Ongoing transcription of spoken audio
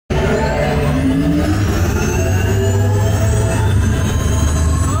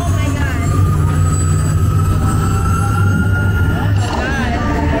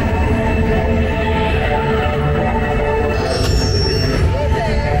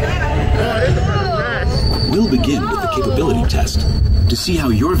test to see how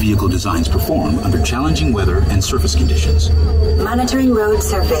your vehicle designs perform under challenging weather and surface conditions. Monitoring road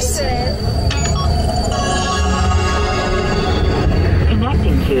surface.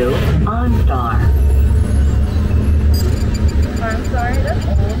 Connecting to OnStar. I'm sorry, that's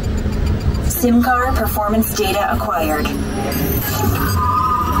old. SIM-car performance data acquired.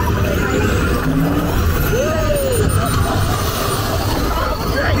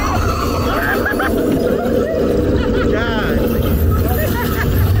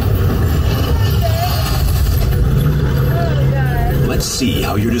 Let's see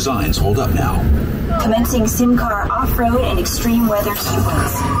how your designs hold up now. Commencing SIM-car off-road and extreme weather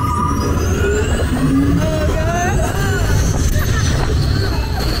sequence.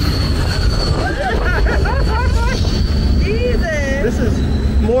 This is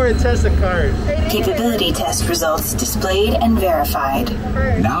more intense than cars. Capability test results displayed and verified.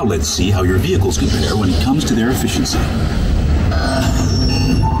 Now let's see how your vehicles compare when it comes to their efficiency.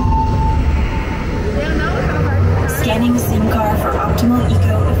 Scanning SIM-car for optimal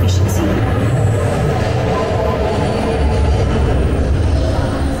eco-efficiency.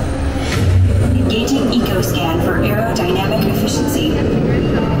 Engaging EcoScan for aerodynamic efficiency.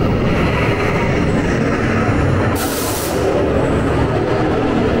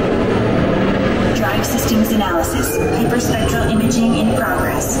 Drive systems analysis. Hyperspectral imaging in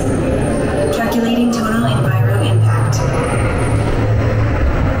progress. Calculating total enviro impact.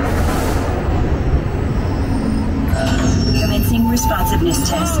 Commencing responsiveness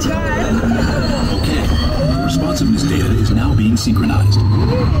test. Okay, the responsiveness data is now being synchronized.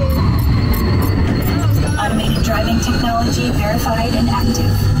 Automated driving technology verified and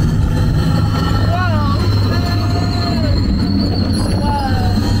active.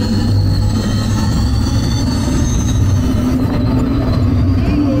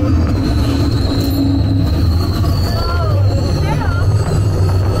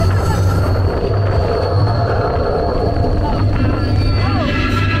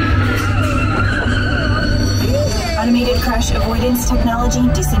 Automated crash avoidance technology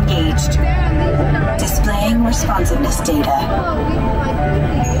disengaged. Displaying responsiveness data.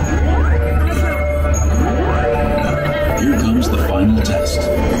 Here comes the final test.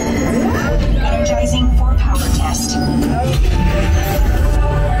 Energizing for power test.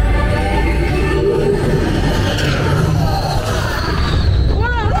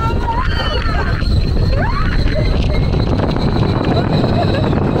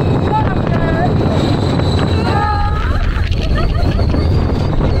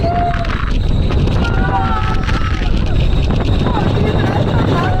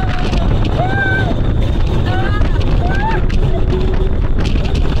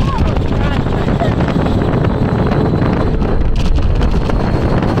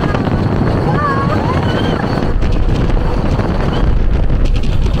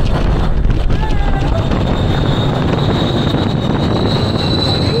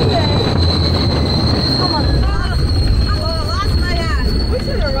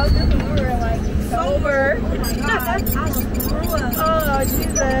 Oh,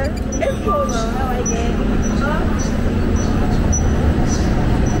 Jesus. It's cool though. I like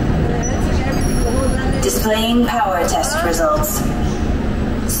it. Displaying power test results.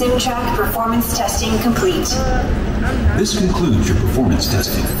 SimTrack performance testing complete. This concludes your performance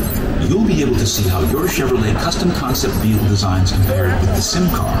testing. You'll be able to see how your Chevrolet custom concept vehicle designs compared with the SIM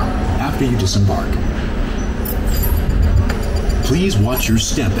car after you disembark. Please watch your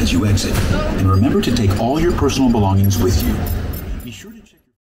step as you exit, and remember to take all your personal belongings with you. Be sure to